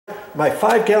my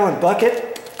 5-gallon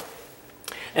bucket,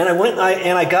 and I went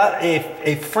and I got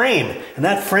a frame, and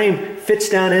that frame fits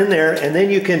down in there, and then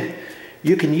you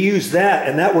can use that,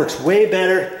 and that works way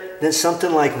better than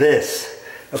something like this.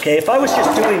 Okay, if I was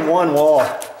just doing one wall,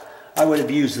 I would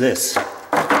have used this.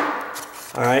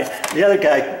 All right, the other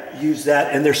guy used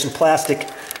that, and there's some plastic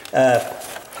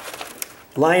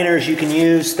liners you can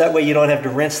use. That way you don't have to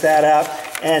rinse that out.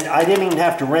 And I didn't even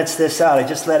have to rinse this out. I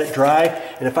just let it dry.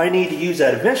 And if I need to use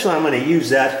that, eventually I'm going to use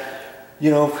that,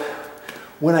 you know,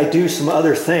 when I do some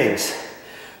other things.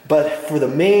 But for the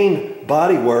main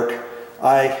body work,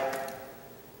 I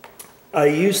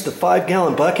used the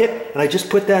 5-gallon bucket, and I just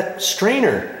put that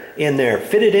strainer in there,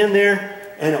 fit it in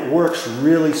there, and it works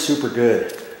really super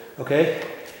good. Okay,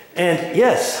 and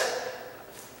yes,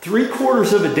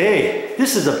 3/4 of a day.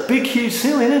 This is a big, huge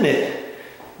ceiling, isn't it?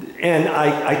 And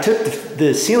I took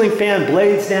the ceiling fan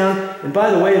blades down, and by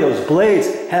the way, those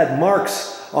blades had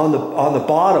marks on the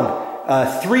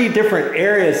bottom, 3 different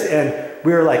areas, and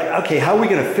we were like, okay, how are we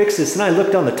going to fix this? And I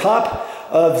looked on the top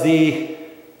of the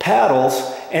paddles,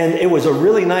 and it was a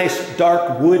really nice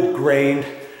dark wood grained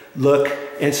look,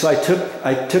 and so I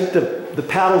took the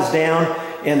paddles down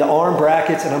and the arm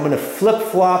brackets, and I'm going to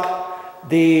flip-flop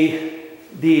the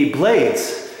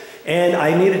blades, and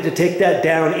I needed to take that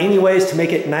down anyways to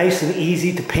make it nice and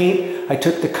easy to paint. I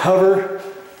took the cover,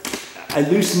 I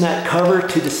loosened that cover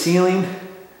to the ceiling.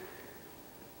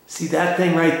 See, that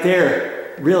thing right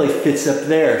there really fits up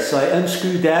there, so I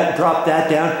unscrewed that, dropped that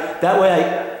down. That way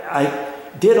I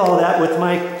did all that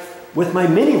with my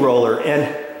mini roller,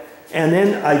 and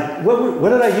then what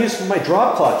did I use for my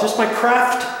drop cloth? Just my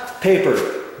craft paper,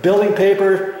 building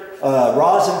paper,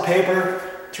 rosin paper,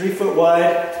 3 foot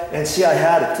wide, and see, I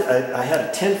had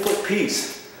a 10-foot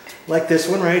piece like this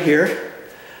one right here,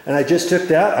 and I just took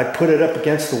that, I put it up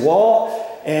against the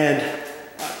wall, and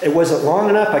it wasn't long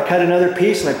enough. I cut another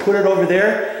piece and I put it over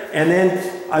there, and then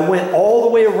I went all the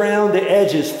way around the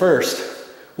edges first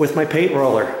with my paint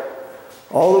roller,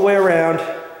 all the way around,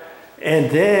 and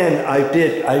then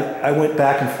I went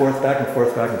back and forth, back and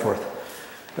forth, back and forth.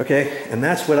 Okay, and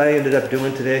that's what I ended up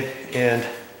doing today. And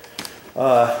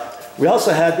we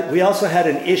also had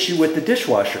an issue with the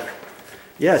dishwasher.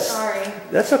 Yes. Sorry.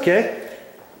 That's okay.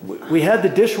 We had the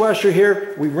dishwasher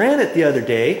here. We ran it the other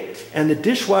day, and the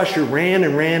dishwasher ran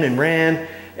and ran and ran,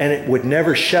 and it would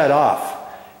never shut off.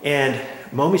 And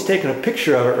Momi's taking a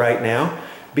picture of it right now,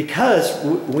 because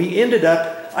we ended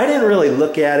up, I didn't really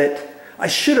look at it. I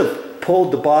should have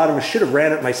pulled the bottom, I should have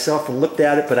ran it myself and looked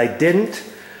at it, but I didn't.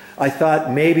 I thought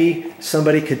maybe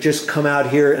somebody could just come out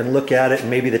here and look at it, and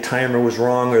maybe the timer was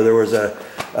wrong, or there was a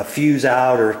fuse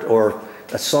out, or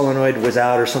a solenoid was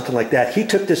out, or something like that. He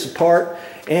took this apart,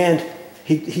 and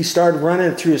he started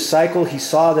running it through his cycle. He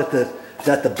saw that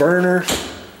the burner,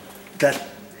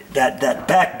 that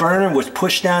back burner was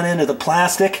pushed down into the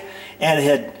plastic, and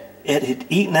it had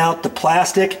eaten out the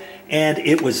plastic, and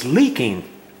it was leaking.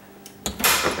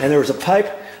 And there was a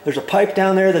pipe. There's a pipe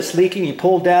down there that's leaking. He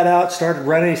pulled that out, started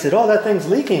running. He said, "Oh, that thing's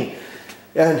leaking,"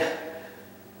 and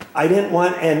I didn't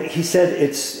want. And he said,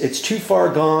 "It's too far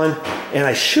gone." And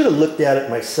I should have looked at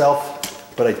it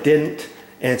myself, but I didn't.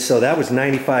 And so that was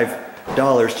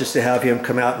 $95 just to have him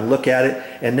come out and look at it.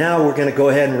 And now we're going to go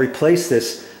ahead and replace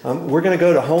this. We're going to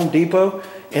go to Home Depot,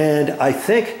 and I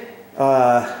think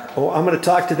I'm going to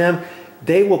talk to them.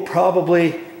 They will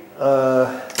probably.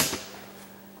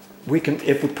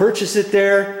 If we purchase it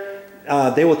there,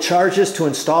 they will charge us to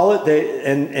install it,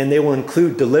 and they will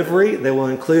include delivery. They will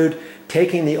include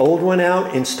taking the old one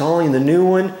out, installing the new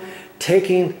one,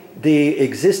 taking the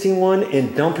existing one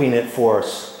and dumping it for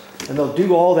us. And they'll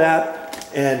do all that,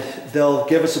 and they'll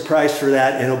give us a price for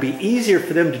that, and it'll be easier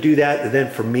for them to do that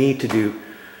than for me to do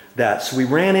that. So we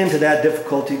ran into that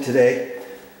difficulty today,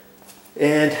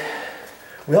 and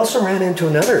we also ran into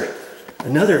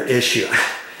another issue.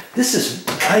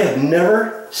 I have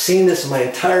never seen this in my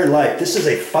entire life. This is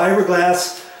a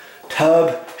fiberglass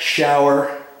tub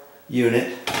shower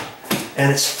unit, and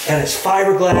it's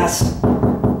fiberglass.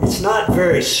 It's not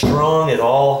very strong at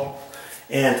all.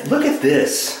 And look at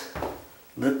this.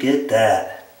 Look at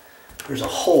that. There's a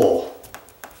hole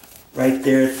right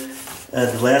there.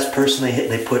 The last person they hit,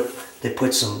 they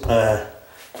put some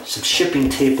shipping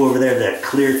tape over there, that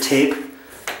clear tape,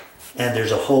 and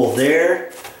there's a hole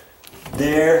there.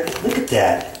 There, look at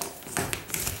that.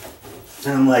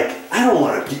 And I'm like, I don't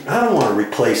want to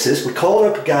replace this. We called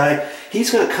up a guy.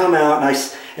 He's going to come out,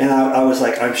 and I was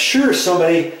like, I'm sure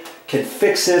somebody can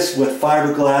fix this with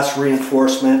fiberglass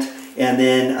reinforcement, and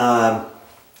then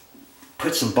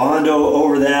put some Bondo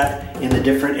over that in the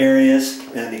different areas,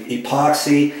 and the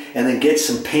epoxy, and then get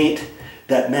some paint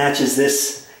that matches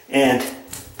this, and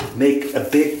make a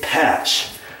big patch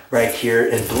right here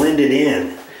and blend it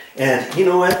in. And you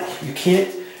know what?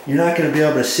 You're not going to be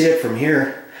able to see it from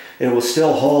here. It will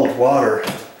still hold water.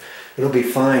 It'll be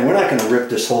fine. We're not going to rip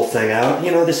this whole thing out.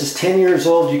 You know, this is 10 years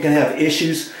old. You can have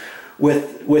issues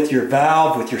with your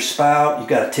valve, with your spout. You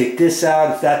got to take this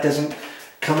out. If that doesn't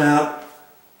come out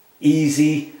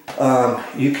easy,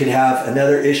 you could have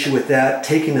another issue with that.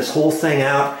 Taking this whole thing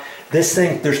out. This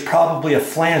thing, there's probably a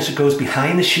flange that goes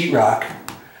behind the sheetrock.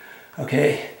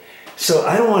 Okay, so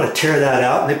I don't want to tear that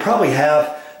out. And they probably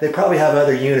have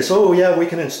other units. Oh yeah, we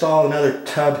can install another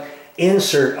tub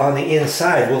insert on the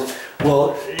inside.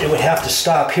 Well, it would have to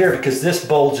stop here because this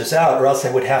bulges out, or else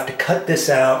I would have to cut this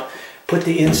out, put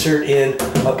the insert in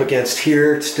up against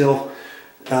here, still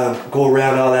go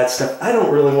around all that stuff. I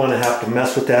don't really want to have to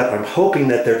mess with that. I'm hoping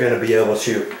that they're going to be able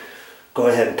to go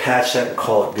ahead and patch that and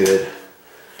call it good.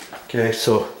 Okay,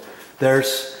 so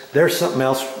there's something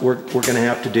else we're going to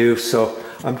have to do. So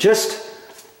I'm just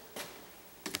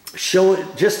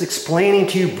explaining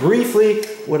to you briefly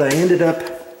what I ended up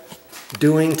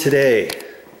doing today.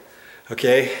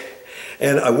 Okay,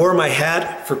 and I wore my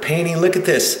hat for painting. Look at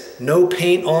this, no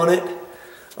paint on it.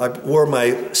 I wore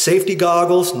my safety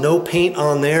goggles, no paint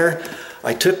on there.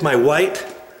 I took my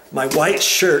white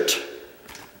shirt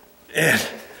and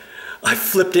I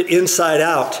flipped it inside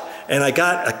out, and I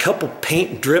got a couple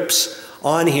paint drips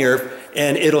on here,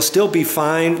 and it'll still be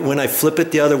fine when I flip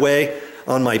it the other way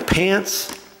on my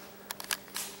pants.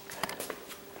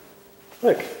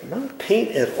 Look, not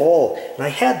paint at all. And I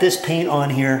had this paint on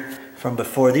here from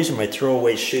before. These are my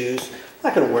throwaway shoes. I'm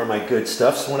not going to wear my good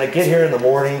stuff. So when I get here in the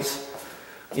mornings,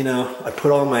 you know, I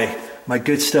put all my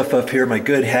good stuff up here, my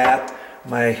good hat,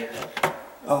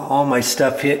 all my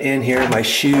stuff in here, my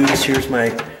shoes. Here's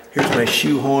my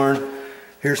shoehorn.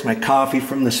 Here's my coffee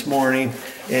from this morning.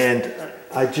 And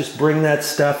I just bring that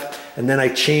stuff, and then I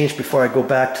change before I go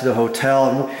back to the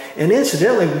hotel. And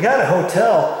incidentally, we got a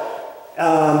hotel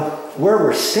where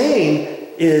we're staying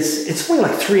it's only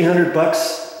like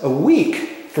 $300 a week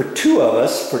for two of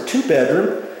us, for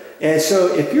 2-bedroom. And so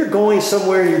if you're going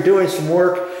somewhere, you're doing some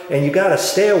work, and you got to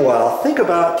stay a while, think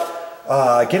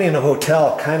about getting a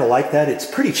hotel kind of like that. It's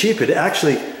pretty cheap. It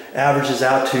actually averages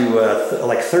out to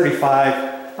like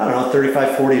 $35,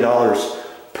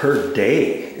 $40 per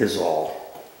day is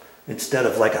all, instead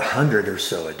of like 100 or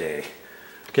so a day.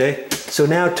 Okay, so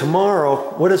now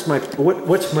tomorrow, what's my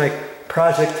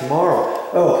project tomorrow?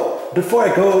 Oh, before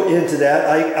I go into that,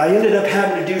 I ended up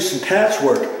having to do some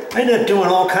patchwork. I ended up doing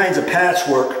all kinds of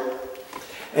patchwork,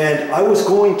 and I was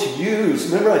going to use,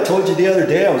 remember I told you the other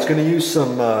day I was going to use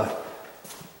some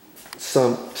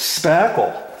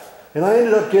spackle, and I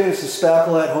ended up getting some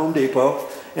spackle at Home Depot,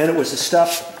 and it was the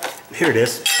stuff, here it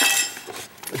is,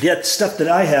 the stuff that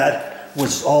I had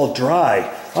was all dry.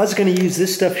 I was going to use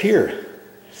this stuff here,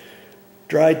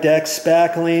 dry deck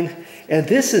spackling. And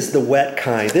this is the wet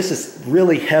kind. This is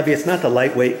really heavy. It's not the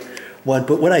lightweight one,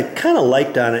 but what I kind of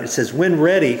liked on it, it says when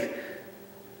ready,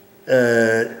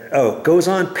 goes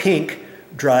on pink,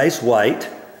 dries white.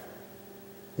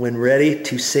 When ready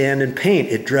to sand and paint,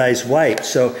 it dries white.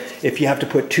 So if you have to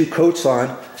put 2 coats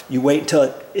on, you wait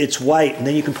until it's white, and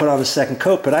then you can put on the second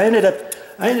coat. But I ended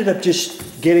up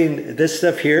just getting this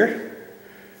stuff here,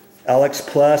 LX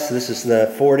Plus. This is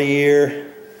the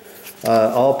 40-year,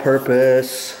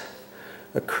 all-purpose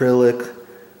acrylic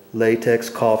latex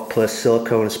caulk plus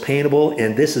silicone. Is paintable,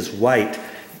 and this is white.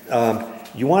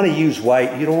 You want to use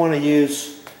white. You don't want to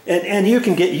use, and you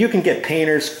can get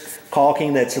painters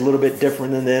caulking that's a little bit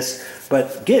different than this,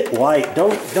 but get white.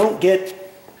 Don't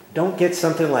get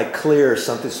something like clear or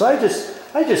something. So I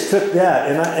just took that,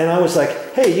 and I was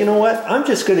like, hey, you know what? I'm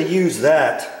just going to use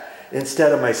that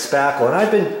instead of my spackle. And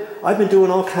I've been doing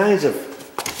all kinds of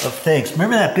things.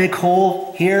 Remember that big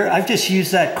hole here? I've just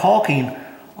used that caulking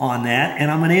on that,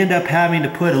 and I'm going to end up having to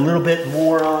put a little bit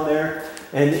more on there.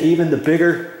 And even the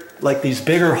bigger, like these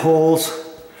bigger holes,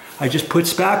 I just put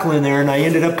spackle in there, and I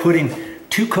ended up putting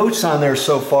 2 coats on there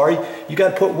so far. You got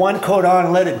to put 1 coat on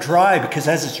and let it dry, because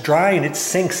as it's drying, it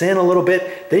sinks in a little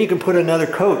bit. Then you can put another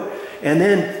coat. And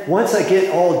then once I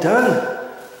get all done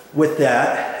with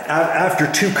that,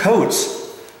 after 2 coats,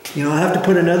 you know, I have to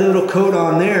put another little coat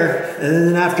on there, and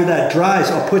then after that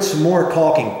dries, I'll put some more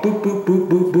caulking. Boop, boop, boop,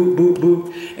 boop, boop, boop,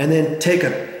 boop. And then take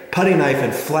a putty knife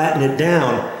and flatten it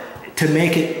down to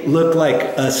make it look like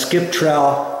a skip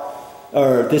trowel,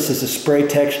 or this is a spray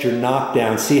texture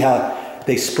knockdown. See how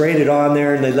they sprayed it on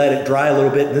there and they let it dry a little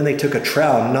bit, and then they took a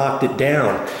trowel and knocked it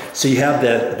down. So you have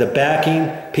the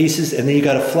backing pieces, and then you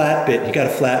got a flat bit, you got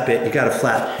a flat bit, you got a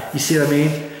flat. You see what I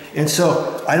mean? And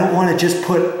so to just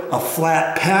put a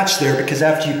flat patch there, because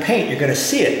after you paint, you're gonna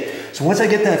see it. So once I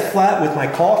get that flat with my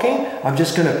caulking, I'm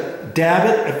just gonna dab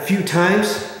it a few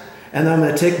times, and then I'm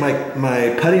gonna take my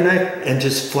putty knife and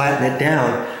just flatten it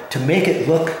down to make it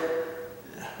look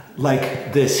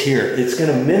like this here. It's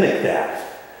gonna mimic that.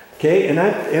 Okay, and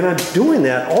I'm doing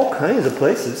that all kinds of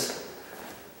places.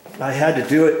 I had to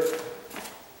do it.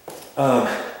 I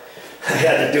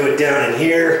had to do it down in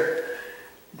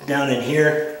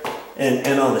here,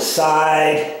 and on the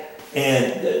side,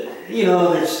 and you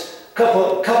know, there's a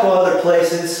couple other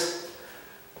places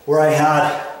where I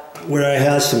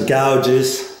had some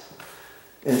gouges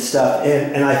and stuff,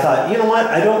 and I thought, you know what?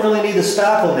 I don't really need the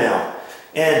spackle now.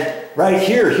 And right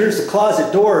here, here's the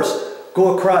closet doors.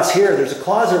 Go across here, there's a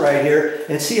closet right here,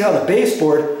 and see how the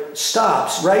baseboard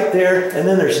stops right there, and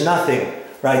then there's nothing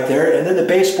right there, and then the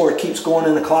baseboard keeps going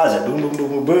in the closet, boom, boom, boom,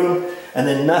 boom, boom, and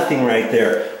then nothing right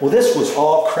there. Well, this was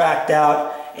all cracked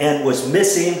out and was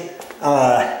missing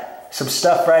some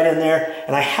stuff right in there,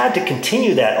 and I had to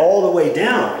continue that all the way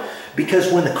down, because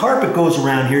when the carpet goes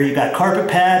around here, you got carpet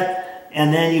pad,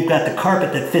 and then you've got the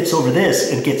carpet that fits over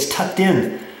this and gets tucked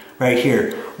in right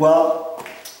here. Well,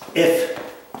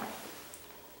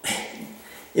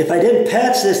 if I didn't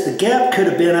patch this, the gap could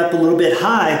have been up a little bit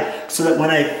high, so that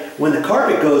when the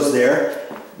carpet goes there,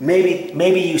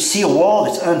 maybe you see a wall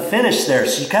that's unfinished there.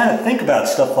 So you kind of think about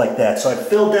stuff like that. So I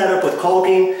filled that up with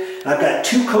caulking. I've got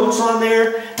 2 coats on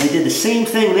there. I did the same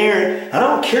thing there. I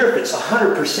don't care if it's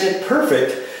 100%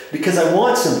 perfect, because I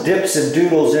want some dips and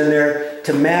doodles in there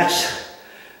to match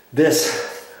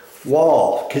this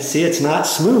wall. Because see, it's not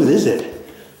smooth, is it?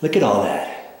 Look at all that.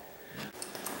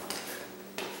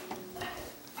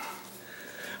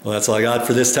 Well, that's all I got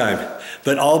for this time.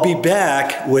 But I'll be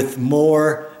back with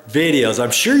more videos.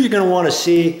 I'm sure you're going to want to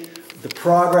see the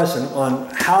progress on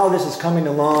how this is coming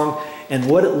along and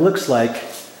what it looks like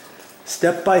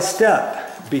step by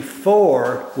step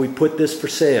before we put this for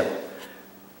sale.